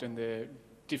externalized and they're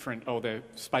different, or they're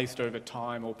spaced over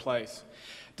time or place.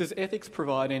 Does ethics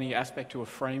provide any aspect to a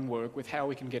framework with how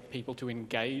we can get people to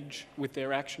engage with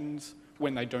their actions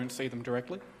when they don't see them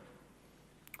directly?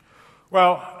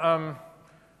 Well,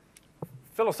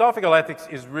 philosophical ethics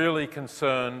is really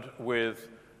concerned with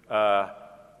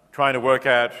trying to work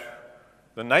out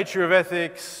the nature of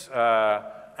ethics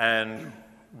and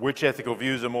which ethical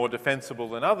views are more defensible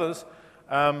than others.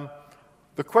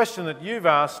 The question that you've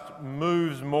asked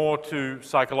moves more to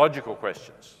psychological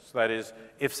questions. So that is,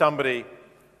 if somebody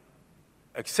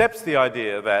accepts the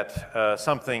idea that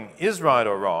something is right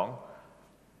or wrong,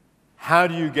 how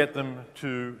do you get them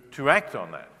to act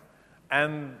on that?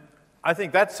 And I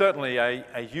think that's certainly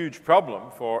a huge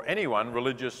problem for anyone,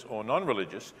 religious or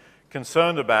non-religious,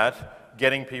 concerned about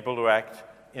getting people to act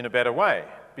in a better way.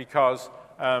 Because,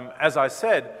 as I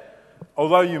said,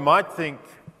 although you might think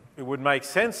it would make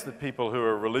sense that people who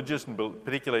are religious, and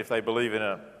particularly if they believe in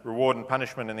a reward and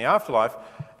punishment in the afterlife,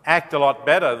 act a lot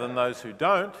better than those who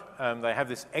don't, they have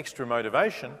this extra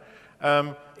motivation,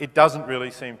 it doesn't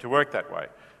really seem to work that way.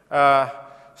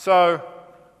 So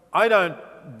I don't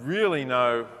really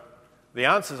know the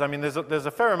answers. I mean, there's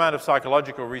a fair amount of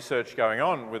psychological research going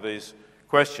on with these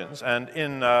questions, and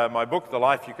in my book, The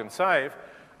Life You Can Save,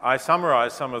 I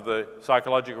summarize some of the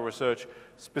psychological research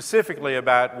specifically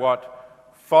about what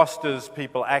fosters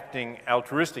people acting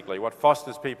altruistically, what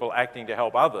fosters people acting to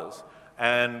help others,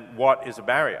 and what is a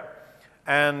barrier.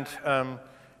 And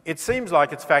it seems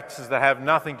like it's factors that have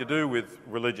nothing to do with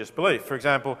religious belief. For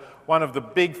example, one of the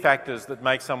big factors that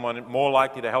makes someone more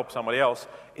likely to help somebody else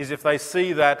is if they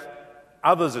see that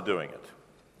others are doing it.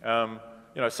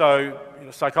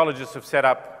 Psychologists have set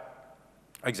up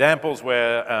examples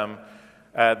where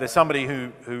there's somebody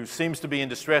who seems to be in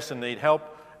distress and need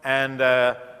help, and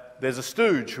there's a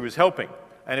stooge who is helping.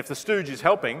 And if the stooge is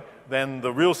helping, then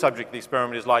the real subject of the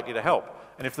experiment is likely to help.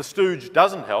 And if the stooge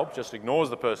doesn't help, just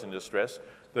ignores the person in distress,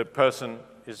 the person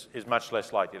is much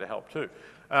less likely to help too.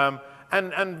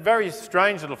 And very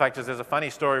strange little factors. There's a funny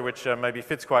story which maybe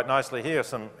fits quite nicely here,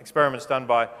 some experiments done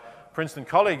by a Princeton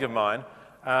colleague of mine,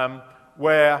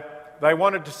 where they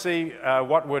wanted to see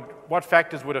what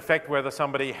factors would affect whether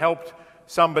somebody helped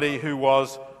somebody who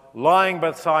was lying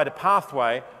beside a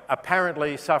pathway,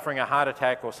 apparently suffering a heart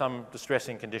attack or some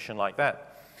distressing condition like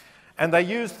that. And they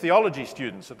used theology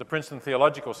students at the Princeton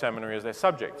Theological Seminary as their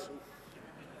subjects.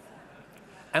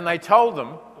 And they told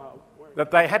them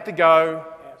that they had to go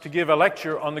to give a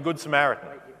lecture on the Good Samaritan,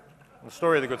 the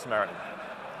story of the Good Samaritan.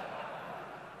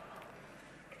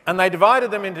 And they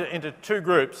divided them into two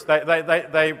groups.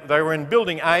 They were in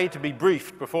building A to be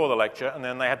briefed before the lecture, and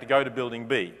then they had to go to building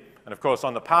B. And of course,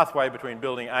 on the pathway between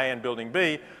building A and building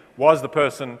B was the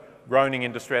person groaning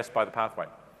in distress by the pathway.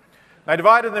 They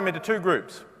divided them into two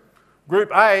groups. Group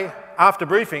A, after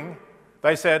briefing,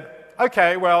 they said,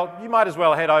 okay, well, you might as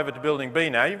well head over to building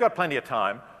B now. You've got plenty of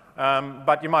time,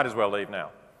 but you might as well leave now.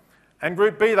 And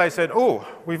Group B, they said, oh,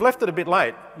 we've left it a bit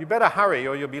late. You better hurry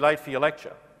or you'll be late for your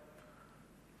lecture.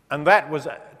 And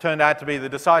that turned out to be the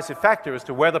decisive factor as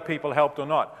to whether people helped or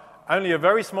not. Only a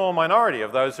very small minority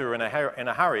of those who were in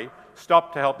a hurry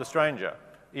stopped to help the stranger,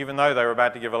 even though they were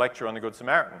about to give a lecture on the Good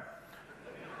Samaritan.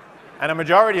 And a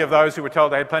majority of those who were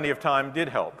told they had plenty of time did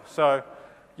help. So,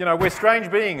 you know, we're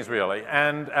strange beings, really,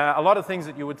 and a lot of things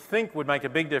that you would think would make a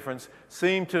big difference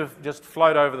seem to just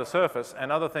float over the surface,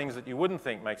 and other things that you wouldn't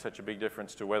think make such a big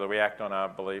difference to whether we act on our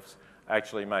beliefs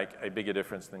actually make a bigger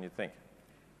difference than you think.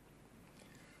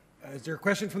 Is there a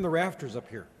question from the rafters up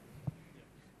here?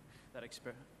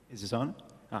 Is this on?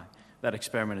 Ah, that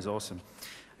experiment is awesome.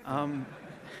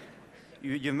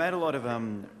 You've made a lot of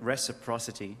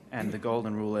reciprocity and the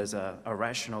golden rule as a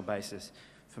rational basis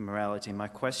for morality. My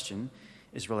question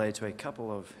is related to a couple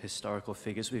of historical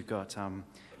figures. We've got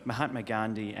Mahatma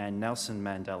Gandhi and Nelson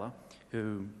Mandela,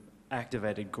 who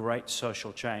activated great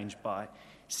social change by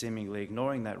seemingly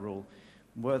ignoring that rule.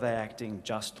 Were they acting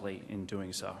justly in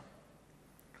doing so?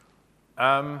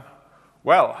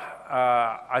 Well,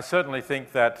 I certainly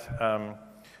think that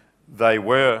they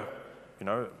were, you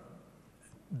know,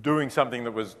 doing something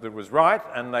that was right,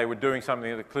 and they were doing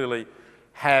something that clearly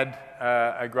had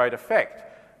a great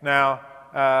effect. Now,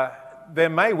 there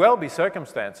may well be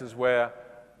circumstances where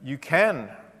you can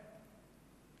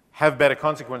have better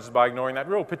consequences by ignoring that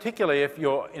rule, particularly if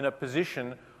you're in a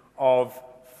position of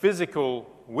physical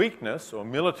weakness or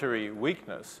military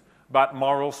weakness, but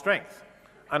moral strength.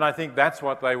 And I think that's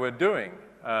what they were doing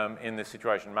in this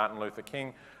situation. Martin Luther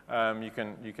King, you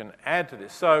can add to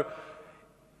this. So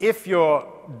if you're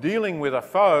dealing with a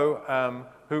foe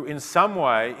who in some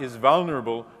way is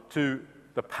vulnerable to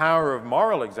the power of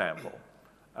moral example,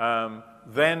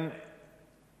 then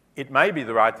it may be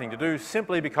the right thing to do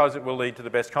simply because it will lead to the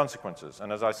best consequences.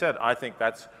 And as I said, I think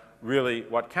that's really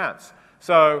what counts.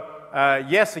 So,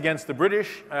 yes, against the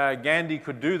British, Gandhi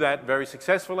could do that very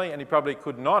successfully, and he probably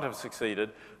could not have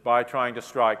succeeded by trying to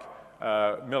strike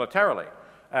militarily.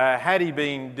 Had he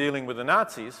been dealing with the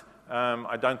Nazis,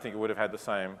 I don't think it would have had the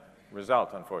same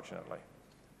result, unfortunately.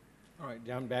 All right,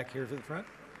 down back here to the front.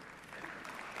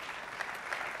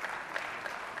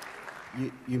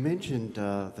 You mentioned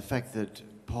the fact that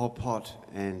Pol Pot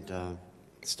and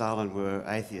Stalin were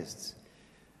atheists.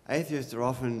 Atheists are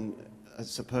often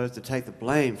supposed to take the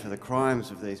blame for the crimes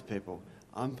of these people.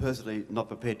 I'm personally not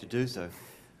prepared to do so.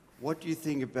 What do you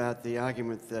think about the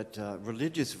argument that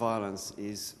religious violence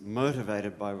is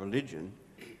motivated by religion,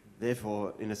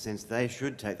 therefore, in a sense, they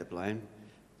should take the blame,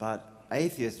 but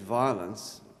atheist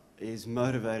violence is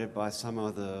motivated by some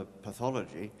other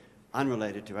pathology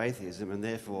unrelated to atheism, and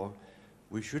therefore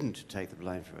we shouldn't take the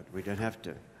blame for it. We don't have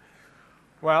to.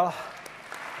 Well,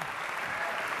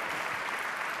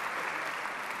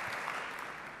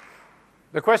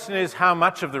 the question is how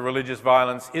much of the religious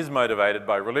violence is motivated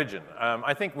by religion.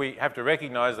 I think we have to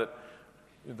recognize that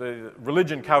the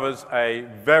religion covers a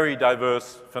very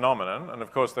diverse phenomenon, and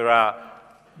of course there are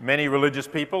many religious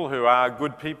people who are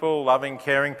good people, loving,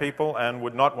 caring people, and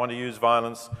would not want to use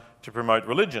violence to promote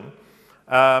religion.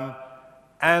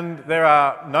 And there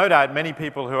are no doubt many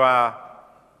people who are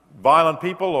violent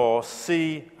people or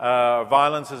see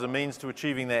violence as a means to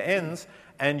achieving their ends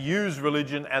and use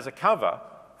religion as a cover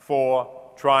for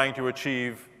trying to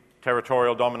achieve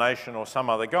territorial domination or some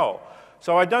other goal.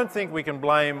 So I don't think we can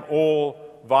blame all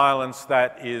violence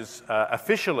that is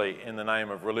officially in the name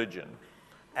of religion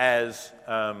as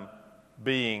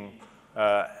being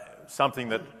something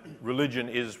that religion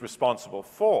is responsible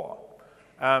for.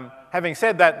 Having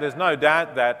said that, there's no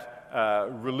doubt that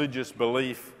religious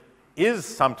belief is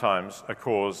sometimes a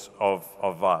cause of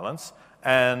violence,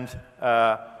 and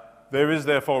there is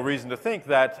therefore reason to think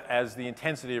that as the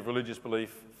intensity of religious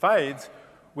belief fades,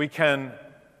 we can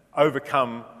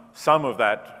overcome some of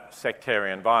that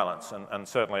sectarian violence. And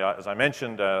certainly, as I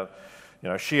mentioned,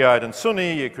 Shiite and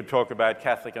Sunni, you could talk about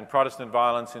Catholic and Protestant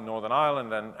violence in Northern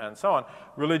Ireland and so on.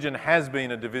 Religion has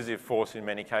been a divisive force in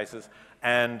many cases,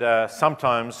 and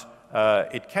sometimes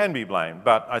it can be blamed.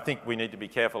 But I think we need to be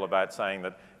careful about saying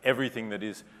that everything that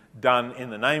is done in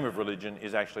the name of religion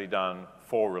is actually done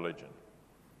for religion.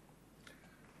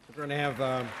 We're going to have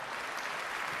one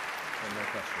more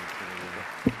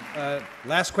question.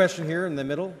 Last question here in the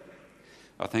middle.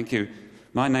 Oh, thank you.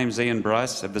 My name's Ian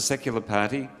Bryce of the Secular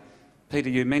Party. Peter,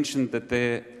 you mentioned that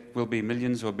there will be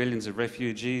millions or billions of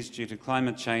refugees due to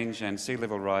climate change and sea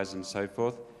level rise and so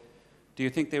forth. Do you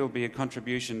think there will be a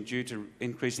contribution due to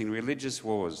increasing religious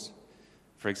wars?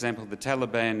 For example, the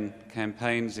Taliban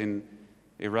campaigns in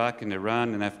Iraq and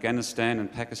Iran and Afghanistan and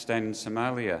Pakistan and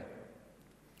Somalia.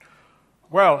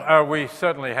 Well, we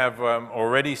certainly have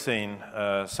already seen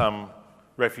some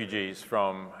refugees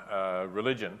from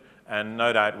religion, and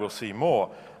no doubt we'll see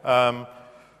more. I'm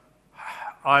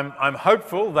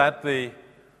hopeful that the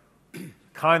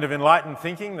kind of enlightened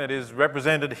thinking that is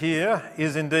represented here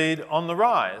is indeed on the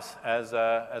rise, as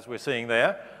we're seeing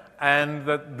there, and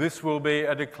that this will be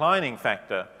a declining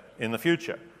factor in the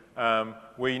future.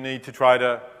 We need to try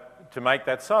to make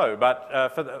that so. But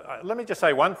let me just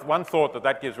say one thought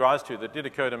that gives rise to that did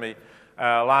occur to me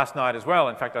last night as well.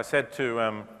 In fact, I said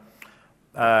to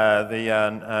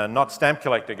the not stamp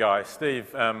collector guy,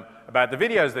 Steve, about the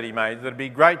videos that he made, that it'd be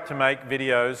great to make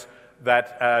videos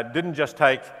that didn't just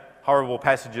take horrible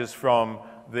passages from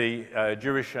the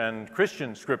Jewish and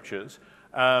Christian scriptures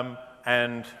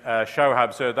and show how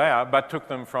absurd they are, but took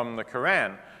them from the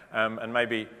Quran and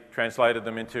maybe translated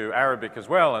them into Arabic as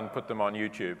well and put them on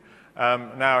YouTube.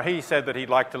 Now, he said that he'd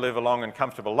like to live a long and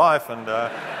comfortable life, and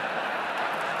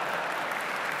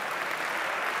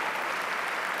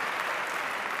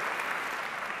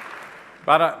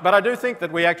but I do think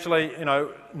that we actually,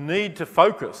 need to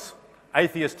focus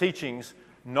atheist teachings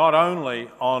not only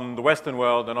on the Western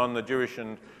world and on the Jewish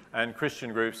and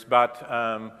Christian groups, but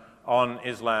on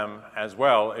Islam as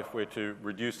well, if we're to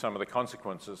reduce some of the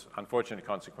consequences, unfortunate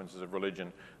consequences of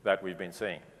religion that we've been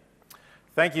seeing.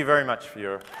 Thank you very much for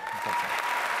your